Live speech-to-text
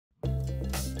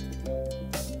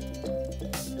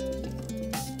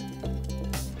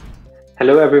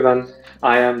Hello everyone,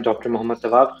 I am Dr. Mohammad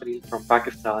Tawab Khalil from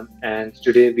Pakistan, and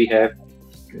today we have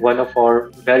one of our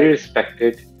very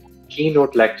respected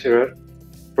keynote lecturer,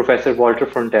 Professor Walter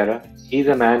Frontera. He's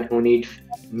a man who needs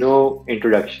no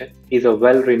introduction. He's a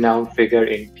well-renowned figure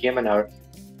in PM&R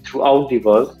throughout the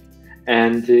world,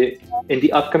 and in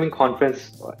the upcoming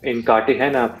conference in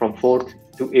Cartagena from 4th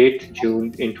to 8th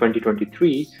June in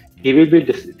 2023, he will be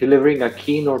delivering a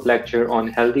keynote lecture on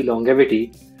healthy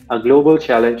longevity, a global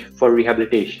challenge for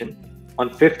rehabilitation, on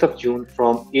 5th of June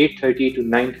from 8:30 to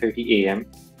 9:30 a.m.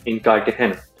 in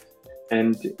Cartagena.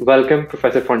 And welcome,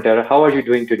 Professor Frontera. How are you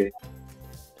doing today?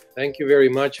 Thank you very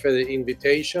much for the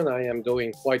invitation. I am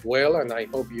doing quite well, and I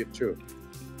hope you too.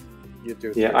 You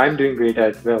too. Yeah, I'm doing great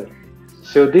as well.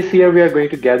 So this year we are going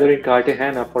to gather in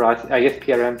Cartagena for our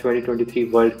ISPRM 2023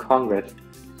 World Congress.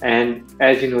 And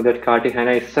as you know that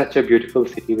Cartagena is such a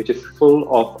beautiful city which is full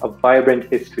of a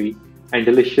vibrant history and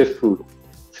delicious food.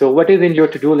 So what is in your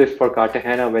to-do list for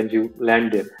Cartagena when you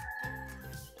land there?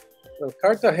 Well,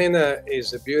 Cartagena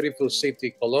is a beautiful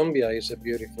city. Colombia is a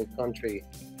beautiful country.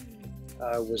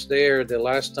 I was there the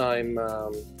last time,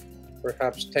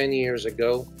 perhaps 10 years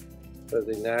ago, for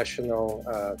the National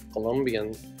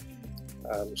Colombian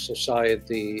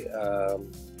Society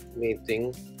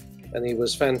meeting, and it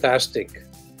was fantastic.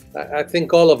 I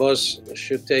think all of us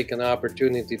should take an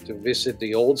opportunity to visit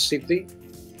the old city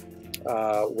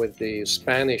with the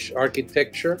Spanish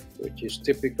architecture, which is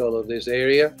typical of this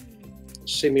area,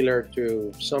 similar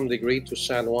to some degree to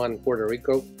San Juan, Puerto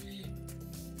Rico.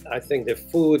 I think the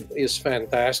food is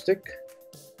fantastic,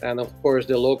 and of course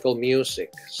the local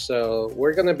music. So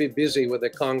we're going to be busy with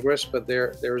the Congress, but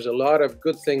there's a lot of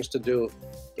good things to do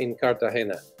in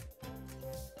Cartagena.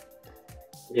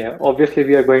 Yeah, obviously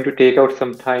we are going to take out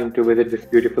some time to visit this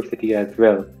beautiful city as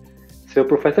well. So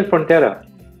Professor Frontera,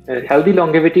 healthy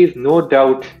longevity is no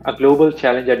doubt a global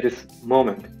challenge at this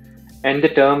moment. And the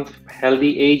terms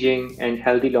healthy aging and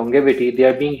healthy longevity, they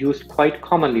are being used quite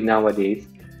commonly nowadays.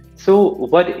 So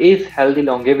what is healthy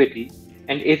longevity,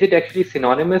 and is it actually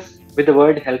synonymous with the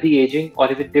word healthy aging,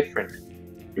 or is it different?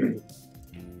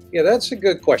 Yeah, that's a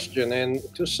good question. And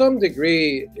to some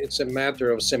degree, it's a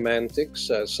matter of semantics.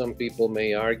 Some people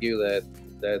may argue that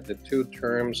the two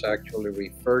terms actually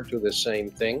refer to the same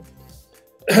thing.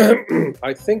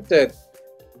 I think that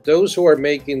those who are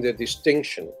making the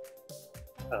distinction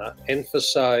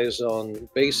emphasize on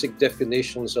basic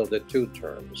definitions of the two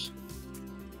terms.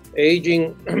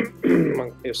 Aging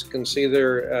is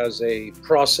considered as a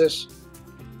process,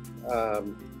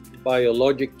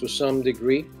 biologic to some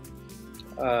degree,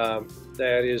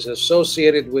 that is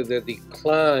associated with the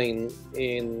decline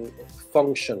in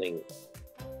functioning,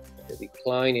 the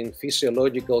decline in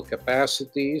physiological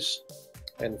capacities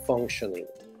and functioning.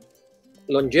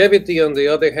 Longevity, on the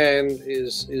other hand,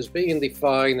 is being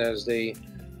defined as the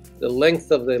length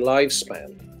of the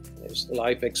lifespan, is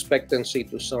life expectancy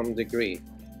to some degree.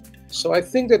 So I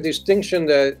think the distinction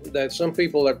that some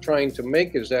people are trying to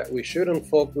make is that we shouldn't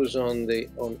focus on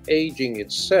aging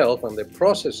itself, on the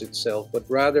process itself, but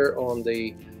rather on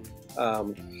the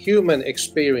human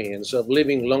experience of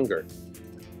living longer.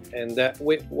 And that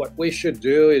what we should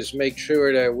do is make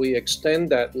sure that we extend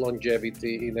that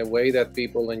longevity in a way that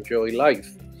people enjoy life.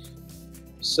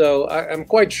 So I'm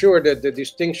quite sure that the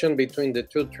distinction between the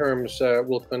two terms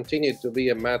will continue to be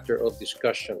a matter of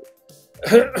discussion.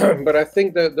 But I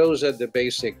think that those are the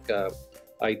basic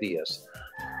ideas.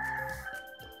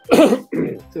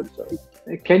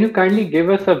 Can you kindly give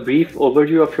us a brief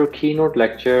overview of your keynote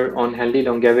lecture on healthy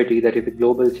longevity, that is a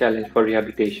global challenge for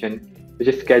rehabilitation, which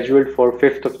is scheduled for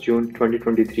 5th of June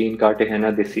 2023 in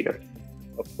Cartagena this year?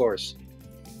 Of course.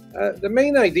 The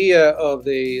main idea of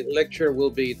the lecture will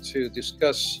be to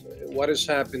discuss what is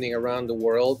happening around the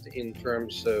world in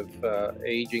terms of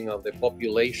aging of the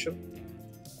population.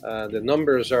 The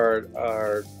numbers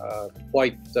are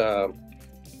quite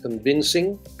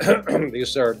convincing.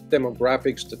 These are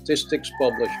demographic statistics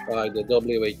published by the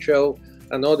WHO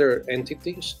and other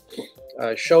entities,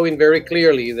 showing very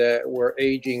clearly that we're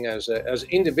aging as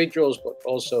individuals, but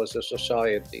also as a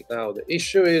society. Now, the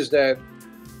issue is that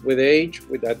with age,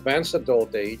 with advanced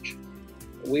adult age,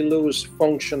 we lose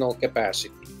functional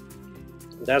capacity.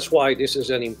 That's why this is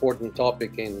an important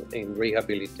topic in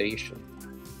rehabilitation.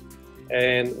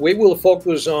 And we will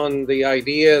focus on the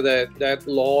idea that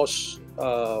loss,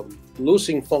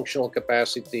 losing functional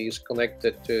capacity, is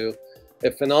connected to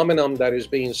a phenomenon that is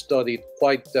being studied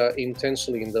quite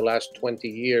intensely in the last 20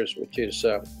 years, which is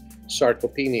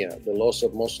sarcopenia, the loss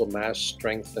of muscle mass,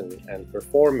 strength, and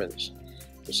performance.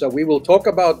 So we will talk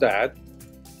about that,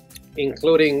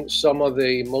 including some of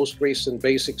the most recent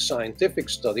basic scientific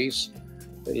studies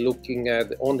looking at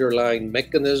the underlying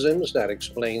mechanisms that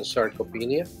explain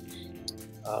sarcopenia.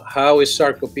 How is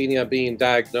sarcopenia being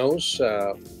diagnosed?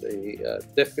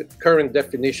 The current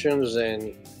definitions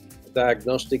and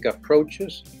diagnostic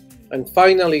approaches. And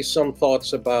finally, some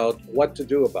thoughts about what to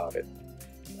do about it.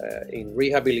 In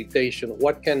rehabilitation,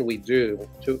 what can we do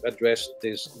to address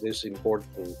this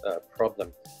important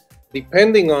problem?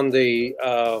 Depending on the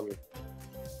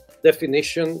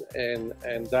definition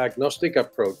and diagnostic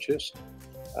approaches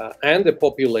and the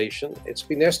population, it's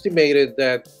been estimated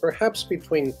that perhaps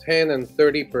between 10 and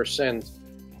 30%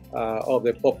 of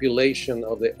the population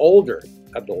of the older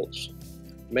adults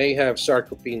may have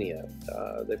sarcopenia.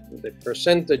 The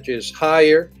percentage is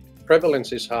higher,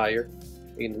 prevalence is higher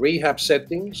in rehab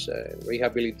settings,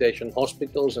 rehabilitation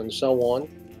hospitals and so on,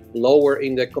 lower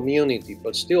in the community,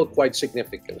 but still quite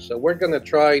significant. So we're going to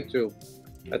try to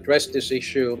address this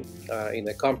issue in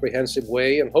a comprehensive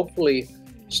way and hopefully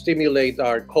stimulate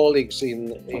our colleagues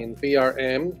in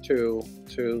PRM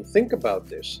to think about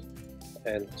this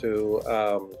and to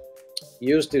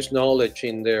use this knowledge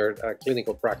in their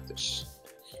clinical practice.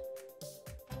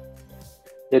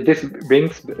 Yeah, this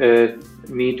brings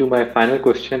me to my final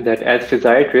question, that as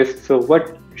physiatrists, so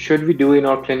what should we do in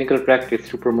our clinical practice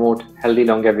to promote healthy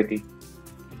longevity?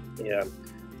 Yeah,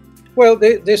 well,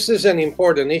 this is an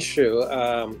important issue.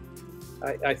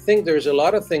 I think there's a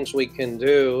lot of things we can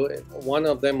do. One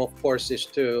of them, of course, is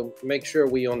to make sure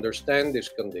we understand this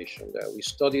condition, that we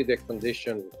study the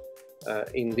condition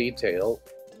in detail,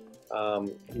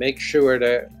 make sure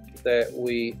that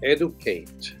we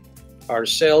educate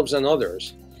ourselves and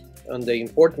others on the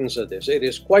importance of this. It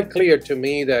is quite clear to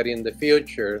me that in the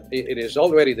future, it is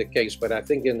already the case, but I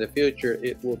think in the future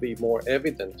it will be more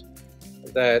evident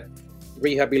that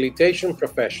rehabilitation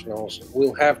professionals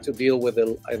will have to deal with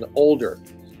an older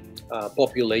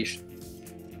population.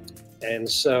 And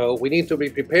so we need to be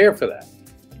prepared for that.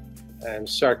 And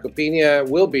sarcopenia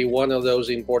will be one of those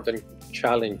important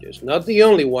challenges. Not the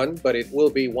only one, but it will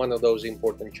be one of those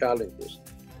important challenges.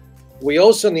 We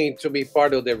also need to be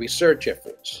part of the research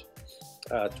efforts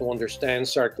to understand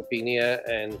sarcopenia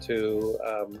and to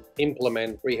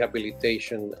implement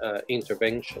rehabilitation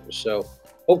interventions. So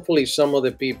hopefully some of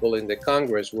the people in the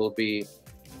Congress will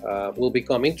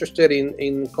become interested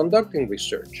in conducting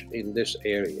research in this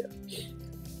area.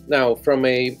 Now, from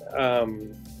a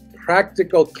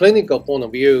practical clinical point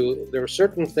of view, there are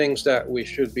certain things that we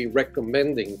should be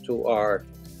recommending to our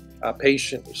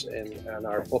patients and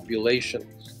our population.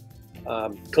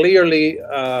 Clearly,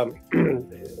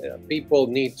 people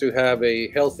need to have a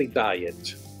healthy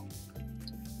diet.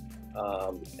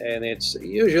 And it's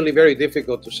usually very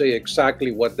difficult to say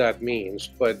exactly what that means,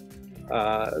 but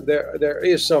there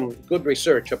is some good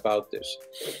research about this.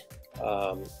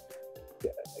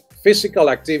 Physical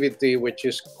activity, which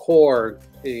is core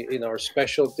in our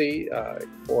specialty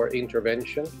for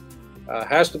intervention,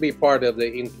 has to be part of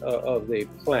the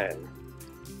plan.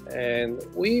 And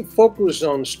we focus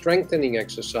on strengthening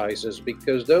exercises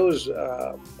because those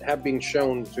have been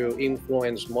shown to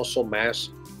influence muscle mass,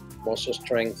 muscle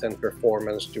strength, and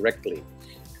performance directly.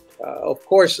 Of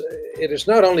course, it is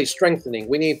not only strengthening.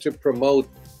 We need to promote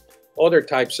other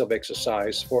types of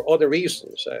exercise for other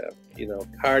reasons.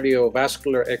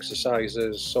 Cardiovascular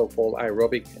exercises, so-called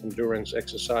aerobic endurance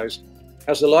exercise,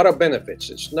 has a lot of benefits.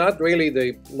 It's not really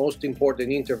the most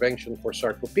important intervention for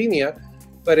sarcopenia,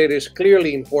 but it is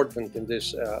clearly important in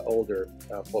this older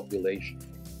population.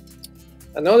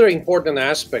 Another important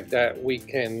aspect that we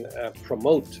can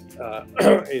promote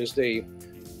is the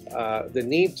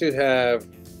need to have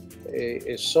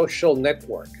a social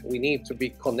network. We need to be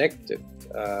connected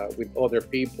with other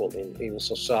people in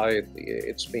society.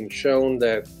 It's been shown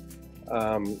that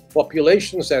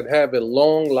populations that have a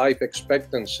long life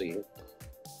expectancy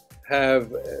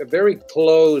have a very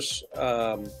close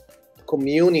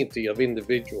community of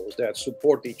individuals that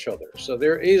support each other. So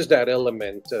there is that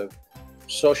element of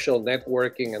social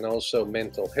networking and also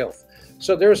mental health.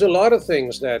 So there's a lot of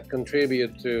things that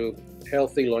contribute to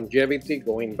healthy longevity,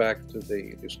 going back to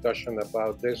the discussion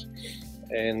about this.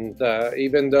 And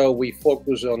even though we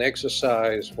focus on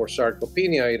exercise for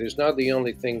sarcopenia, it is not the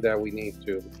only thing that we need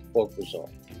to focus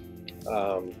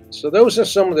on. So those are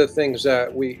some of the things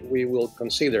that we will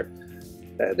consider.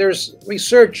 There's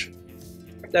research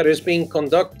that is being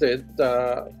conducted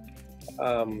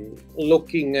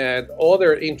looking at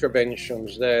other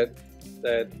interventions that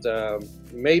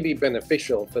may be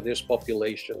beneficial for this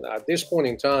population. At this point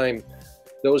in time,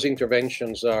 those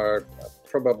interventions are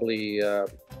probably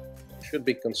should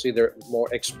be considered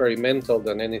more experimental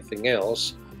than anything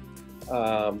else.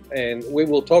 And we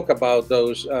will talk about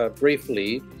those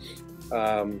briefly.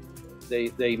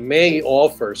 they may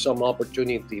offer some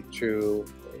opportunity to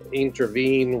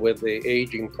intervene with the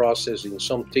aging process in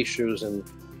some tissues and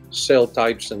cell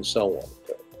types and so on.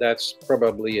 But that's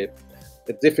probably a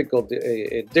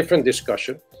different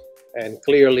discussion, and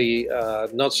clearly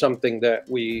not something that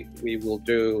we will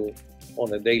do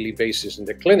on a daily basis in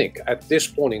the clinic at this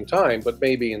point in time, but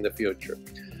maybe in the future.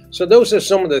 So those are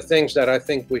some of the things that I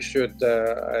think we should,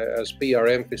 as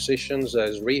PRM physicians,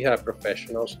 as rehab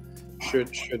professionals,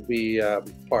 should be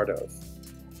part of.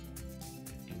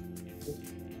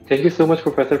 Thank you so much,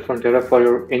 Professor Frontera, for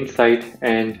your insight,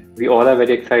 and we all are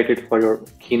very excited for your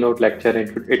keynote lecture,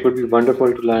 and it would be wonderful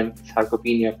to learn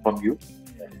sarcopenia from you.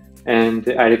 And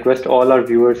I request all our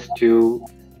viewers to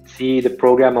see the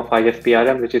program of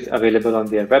ISPRM, which is available on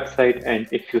their website. And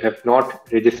if you have not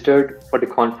registered for the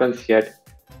conference yet,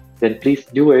 then please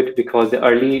do it, because the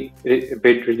early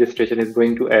bid registration is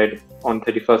going to end on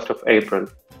 31st of April.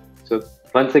 So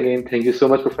once again, thank you so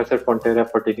much, Professor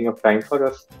Frontera, for taking up time for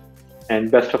us, and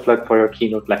best of luck for your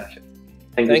keynote lecture.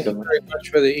 Thank you so much. Thank you very much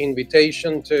for the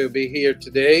invitation to be here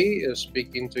today,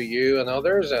 speaking to you and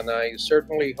others. And I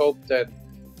certainly hope that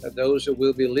those who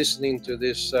will be listening to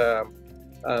this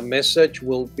message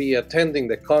will be attending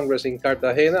the Congress in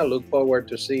Cartagena. Look forward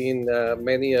to seeing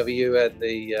many of you at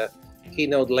the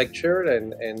keynote lecture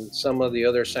and some of the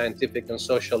other scientific and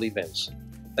social events.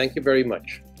 Thank you very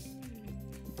much.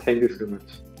 Thank you so much.